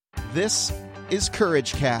This is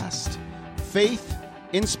Courage Cast. Faith,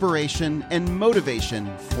 inspiration, and motivation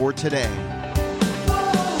for today.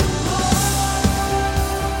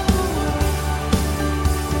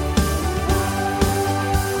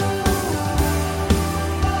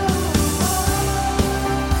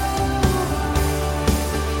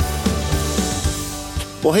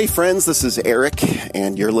 Well, hey friends, this is Eric,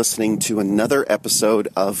 and you're listening to another episode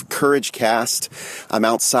of Courage Cast. I'm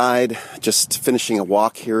outside, just finishing a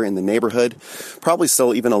walk here in the neighborhood, probably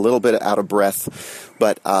still even a little bit out of breath,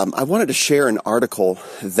 but I wanted to share an article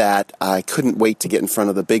that I couldn't wait to get in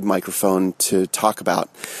front of the big microphone to talk about.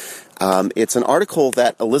 It's an article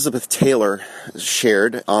that Elizabeth Taylor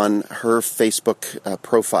shared on her Facebook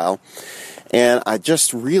profile. And I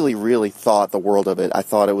just really thought the world of it. I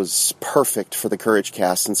thought it was perfect for the Courage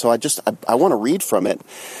Cast. And so I want to read from it.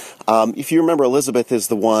 If you remember, Elizabeth is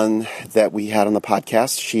the one that we had on the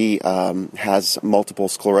podcast. She has multiple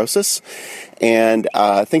sclerosis. And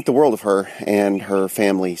I think the world of her and her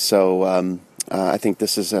family. So I think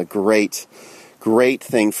this is a great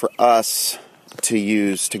thing for us to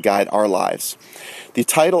use to guide our lives. The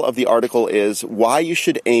title of the article is Why You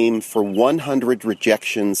Should Aim for 100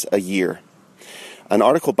 Rejections a Year. An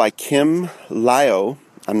article by Kim Liao.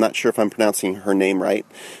 I'm not sure if I'm pronouncing her name right,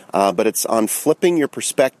 but it's on flipping your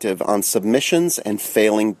perspective on submissions and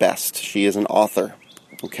failing best. She is an author.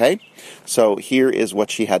 Okay? So here is what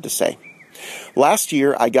she had to say. Last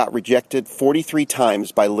year, I got rejected 43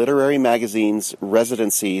 times by literary magazines,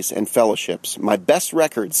 residencies, and fellowships, my best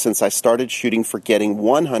record since I started shooting for getting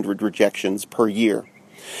 100 rejections per year.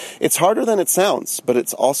 It's harder than it sounds, but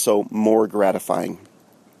it's also more gratifying.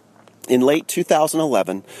 In late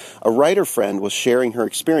 2011, a writer friend was sharing her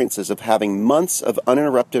experiences of having months of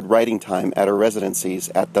uninterrupted writing time at her residencies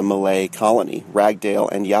at the Malay Colony, Ragdale,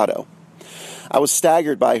 and Yaddo. I was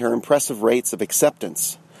staggered by her impressive rates of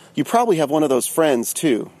acceptance. You probably have one of those friends,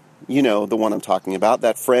 too. You know, the one I'm talking about,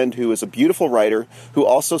 that friend who is a beautiful writer who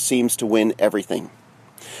also seems to win everything.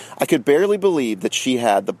 I could barely believe that she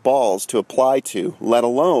had the balls to apply to, let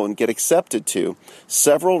alone get accepted to,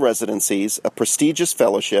 several residencies, a prestigious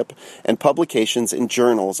fellowship, and publications in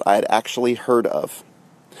journals I had actually heard of.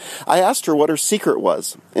 I asked her what her secret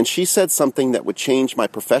was, and she said something that would change my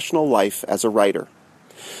professional life as a writer.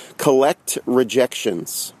 Collect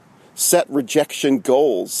rejections. Set rejection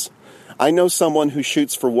goals. I know someone who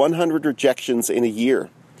shoots for 100 rejections in a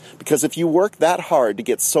year, because if you work that hard to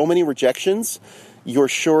get so many rejections, you're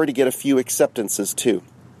sure to get a few acceptances too.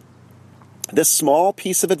 This small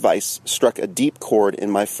piece of advice struck a deep chord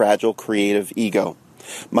in my fragile creative ego.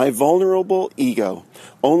 My vulnerable ego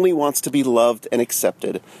only wants to be loved and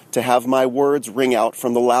accepted, to have my words ring out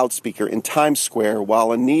from the loudspeaker in Times Square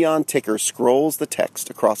while a neon ticker scrolls the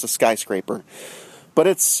text across a skyscraper. But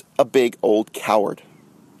it's a big old coward.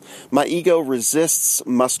 My ego resists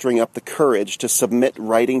mustering up the courage to submit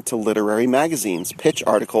writing to literary magazines, pitch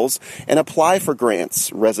articles, and apply for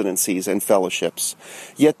grants, residencies, and fellowships.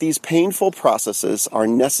 Yet these painful processes are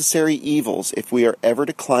necessary evils if we are ever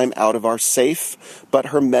to climb out of our safe but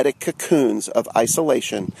hermetic cocoons of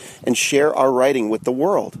isolation and share our writing with the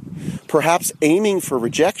world. Perhaps aiming for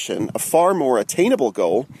rejection, a far more attainable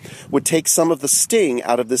goal, would take some of the sting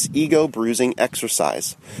out of this ego-bruising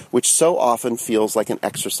exercise, which so often feels like an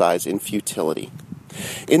exercise in futility.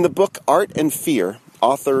 In the book Art and Fear,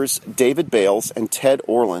 authors David Bales and Ted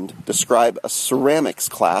Orland describe a ceramics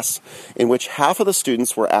class in which half of the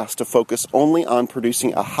students were asked to focus only on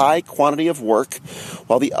producing a high quantity of work,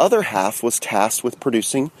 while the other half was tasked with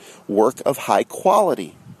producing work of high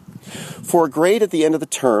quality. For a grade at the end of the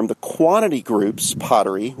term, the quantity group's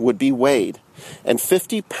pottery would be weighed, and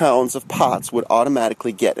 50 pounds of pots would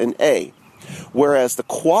automatically get an A, whereas the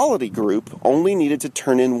quality group only needed to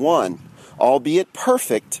turn in one, albeit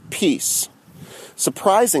perfect, piece.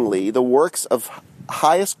 Surprisingly, the works of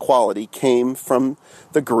highest quality came from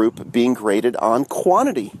the group being graded on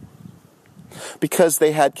quantity, because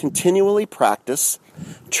they had continually practiced,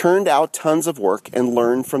 churned out tons of work, and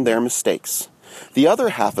learned from their mistakes. The other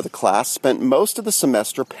half of the class spent most of the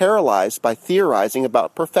semester paralyzed by theorizing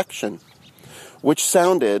about perfection, which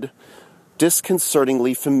sounded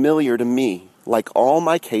disconcertingly familiar to me, like all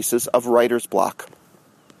my cases of writer's block.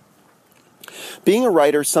 Being a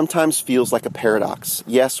writer sometimes feels like a paradox.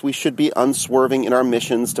 Yes, we should be unswerving in our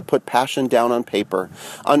missions to put passion down on paper,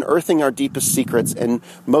 unearthing our deepest secrets and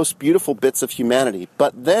most beautiful bits of humanity.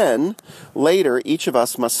 But then, later, each of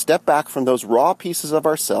us must step back from those raw pieces of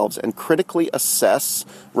ourselves and critically assess,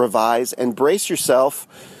 revise, and brace yourself,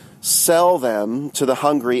 sell them to the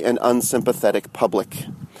hungry and unsympathetic public.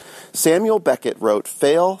 Samuel Beckett wrote,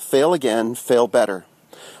 "Fail, fail again, fail better."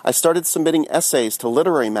 I started submitting essays to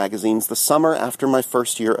literary magazines the summer after my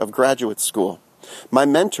first year of graduate school. My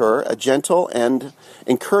mentor, a gentle and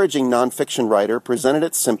encouraging nonfiction writer, presented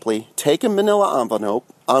it simply: take a manila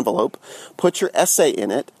envelope, put your essay in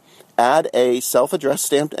it, add a self-addressed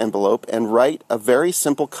stamped envelope, and write a very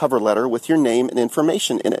simple cover letter with your name and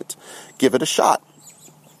information in it. Give it a shot.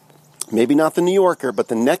 Maybe not the New Yorker, but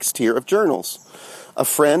the next tier of journals. A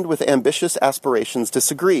friend with ambitious aspirations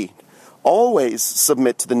disagreed. Always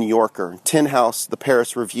submit to the New Yorker, Tin House, the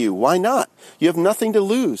Paris Review. Why not? You have nothing to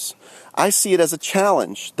lose. I see it as a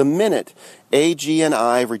challenge. The minute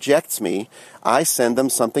AG&I rejects me, I send them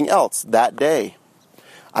something else that day.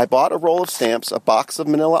 I bought a roll of stamps, a box of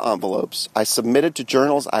manila envelopes. I submitted to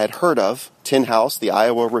journals I had heard of, Tin House, the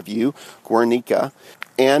Iowa Review, Guernica,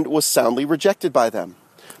 and was soundly rejected by them.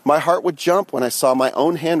 My heart would jump when I saw my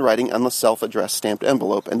own handwriting on the self-addressed stamped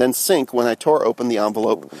envelope, and then sink when I tore open the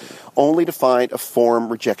envelope, only to find a form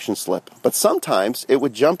rejection slip. But sometimes it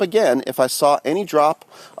would jump again if I saw any drop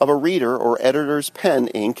of a reader or editor's pen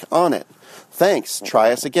ink on it. Thanks,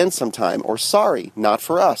 try us again sometime, or sorry, not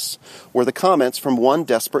for us, were the comments from one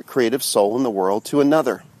desperate creative soul in the world to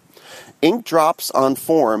another. Ink drops on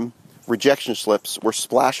form rejection slips were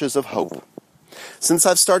splashes of hope. Since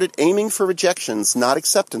I've started aiming for rejections, not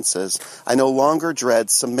acceptances, I no longer dread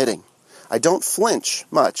submitting. I don't flinch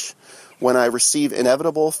much when I receive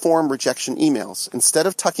inevitable form rejection emails. Instead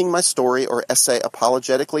of tucking my story or essay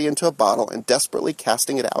apologetically into a bottle and desperately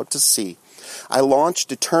casting it out to sea, I launch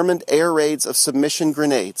determined air raids of submission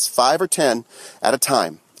grenades, 5 or 10 at a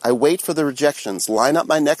time. I wait for the rejections, line up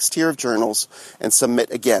my next tier of journals, and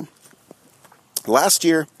submit again. Last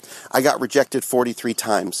year, I got rejected 43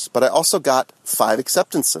 times, but I also got 5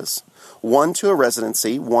 acceptances. 1 to a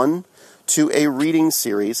residency, 1 to a reading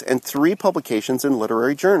series, and 3 publications in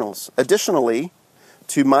literary journals. Additionally,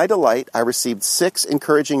 to my delight, I received 6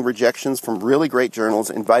 encouraging rejections from really great journals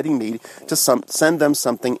inviting me to send them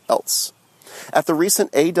something else. At the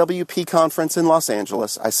recent AWP conference in Los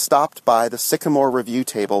Angeles, I stopped by the Sycamore Review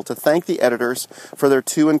table to thank the editors for their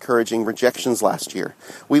 2 encouraging rejections last year.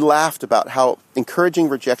 We laughed about how encouraging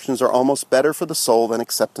rejections are almost better for the soul than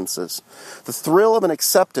acceptances. The thrill of an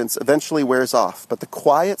acceptance eventually wears off, but the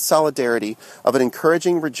quiet solidarity of an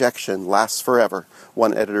encouraging rejection lasts forever,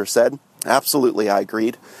 one editor said. Absolutely, I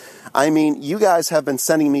agreed. I mean, you guys have been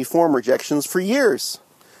sending me form rejections for years.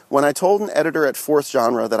 When I told an editor at Fourth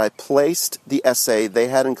Genre that I placed the essay they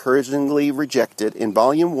had encouragingly rejected in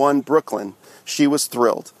Volume 1, Brooklyn, she was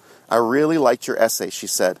thrilled. I really liked your essay, she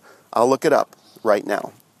said. I'll look it up right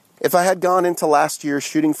now. If I had gone into last year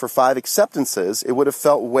shooting for 5 acceptances, it would have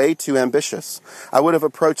felt way too ambitious. I would have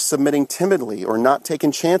approached submitting timidly or not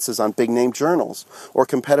taken chances on big-name journals or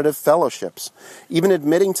competitive fellowships, even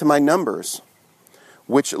admitting to my numbers,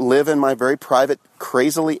 which live in my very private,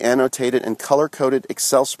 crazily annotated and color-coded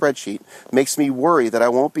Excel spreadsheet, makes me worry that I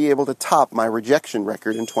won't be able to top my rejection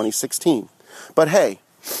record in 2016. But hey,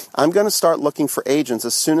 I'm going to start looking for agents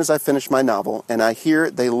as soon as I finish my novel, and I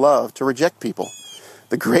hear they love to reject people.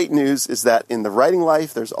 The great news is that in the writing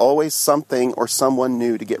life, there's always something or someone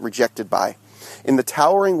new to get rejected by. In the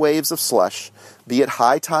towering waves of slush, be it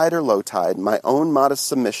high tide or low tide, my own modest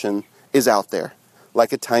submission is out there,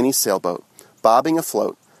 like a tiny sailboat, bobbing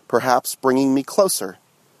afloat, perhaps bringing me closer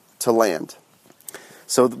to land.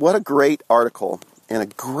 So what a great article and a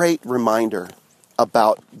great reminder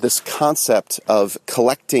about this concept of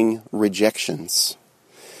collecting rejections.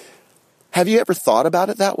 Have you ever thought about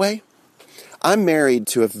it that way? I'm married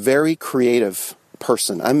to a very creative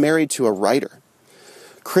person. I'm married to a writer.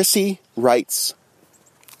 Chrissy writes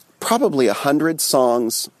probably 100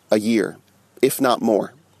 songs a year, if not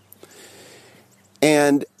more.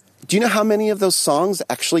 And do you know how many of those songs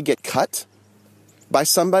actually get cut by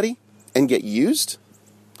somebody and get used?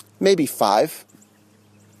 Maybe 5.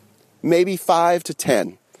 Maybe 5 to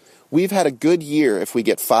 10. We've had a good year if we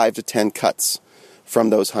get 5 to 10 cuts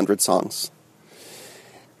from those 100 songs.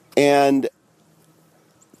 And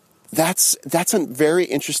that's a very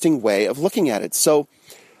interesting way of looking at it. So,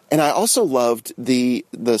 and I also loved the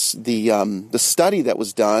study that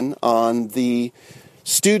was done on the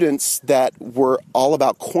students that were all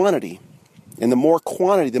about quantity. And the more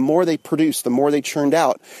quantity, the more they produced, the more they churned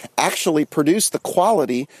out, actually produced the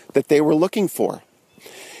quality that they were looking for.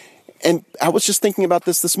 And I was just thinking about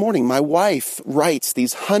this morning. My wife writes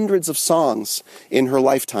these hundreds of songs in her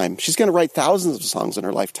lifetime. She's going to write thousands of songs in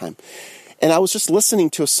her lifetime. And I was just listening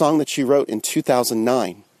to a song that she wrote in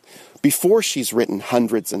 2009, before she's written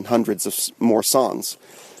hundreds and hundreds of more songs.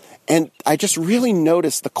 And I just really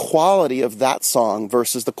noticed the quality of that song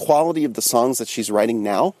versus the quality of the songs that she's writing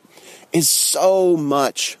now. is so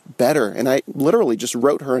much better. And I literally just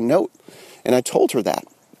wrote her a note and I told her that.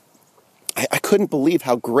 I couldn't believe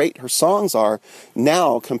how great her songs are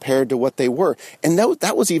now compared to what they were. And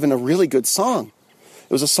that was even a really good song.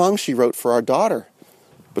 It was a song she wrote for our daughter,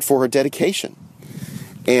 but for her dedication.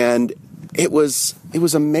 And it was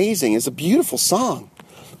amazing. It's a beautiful song.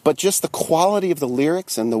 But just the quality of the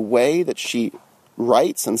lyrics and the way that she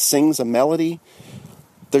writes and sings a melody,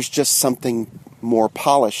 there's just something more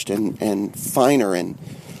polished and finer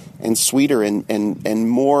and sweeter and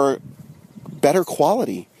more better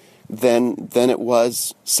quality than it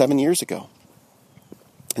was 7 years ago.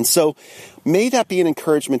 And so may that be an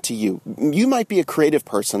encouragement to you. You might be a creative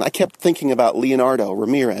person. I kept thinking about Leonardo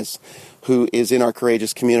Ramirez, who is in our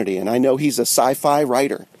Courageous community, and I know he's a sci-fi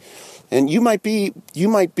writer. And you might be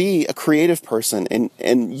a creative person,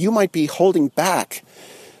 and you might be holding back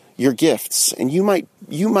your gifts, and you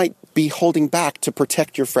might be holding back to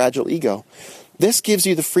protect your fragile ego. This gives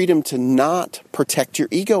you the freedom to not protect your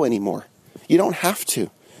ego anymore. You don't have to.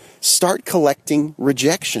 Start collecting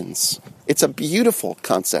rejections. It's a beautiful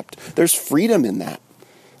concept. There's freedom in that.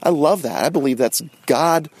 I love that. I believe that's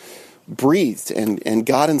God-breathed and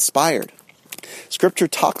God-inspired. Scripture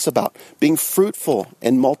talks about being fruitful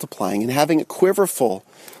and multiplying and having a quiver full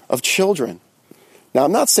of children. Now,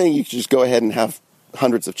 I'm not saying you should just go ahead and have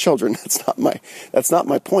hundreds of children. That's not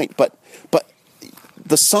my point. But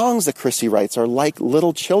the songs that Chrissy writes are like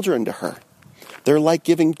little children to her. They're like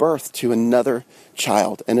giving birth to another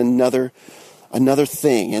child and another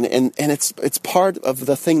thing. And it's part of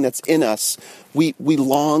the thing that's in us. We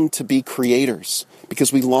long to be creators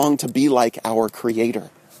because we long to be like our Creator.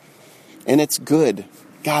 And it's good.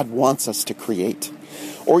 God wants us to create.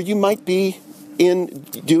 Or you might be in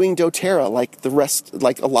doing doTERRA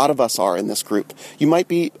like a lot of us are in this group. You might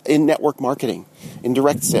be in network marketing, in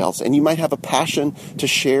direct sales, and you might have a passion to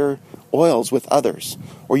share oils with others.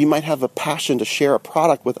 Or you might have a passion to share a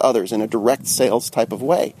product with others in a direct sales type of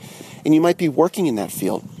way. And you might be working in that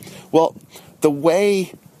field. Well, the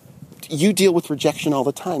way you deal with rejection all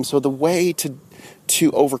the time, so the way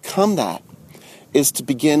to overcome that is to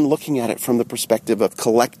begin looking at it from the perspective of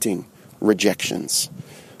collecting rejections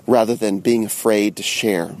rather than being afraid to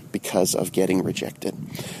share because of getting rejected.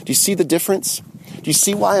 Do you see the difference? Do you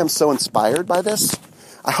see why I'm so inspired by this?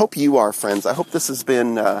 I hope you are, friends. I hope this has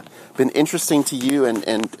been interesting to you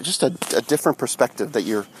and just a different perspective that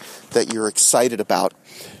you're excited about,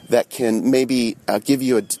 that can maybe give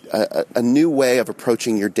you a new way of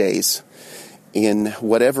approaching your days in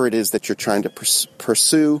whatever it is that you're trying to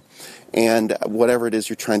pursue and whatever it is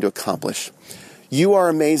you're trying to accomplish. You are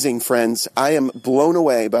amazing, friends. I am blown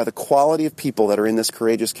away by the quality of people that are in this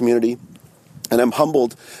Courageous community, and I'm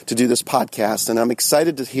humbled to do this podcast, and I'm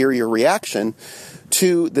excited to hear your reaction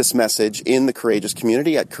to this message in the Courageous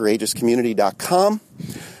community at courageouscommunity.com.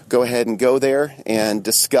 Go ahead and go there and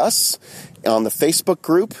discuss on the Facebook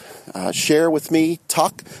group. Share with me.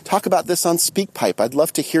 Talk about this on SpeakPipe. I'd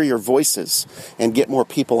love to hear your voices and get more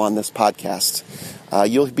people on this podcast.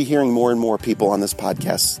 You'll be hearing more and more people on this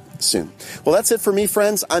podcast soon. Well, that's it for me,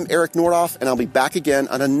 friends. I'm Eric Nordoff, and I'll be back again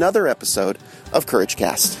on another episode of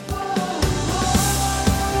CourageCast.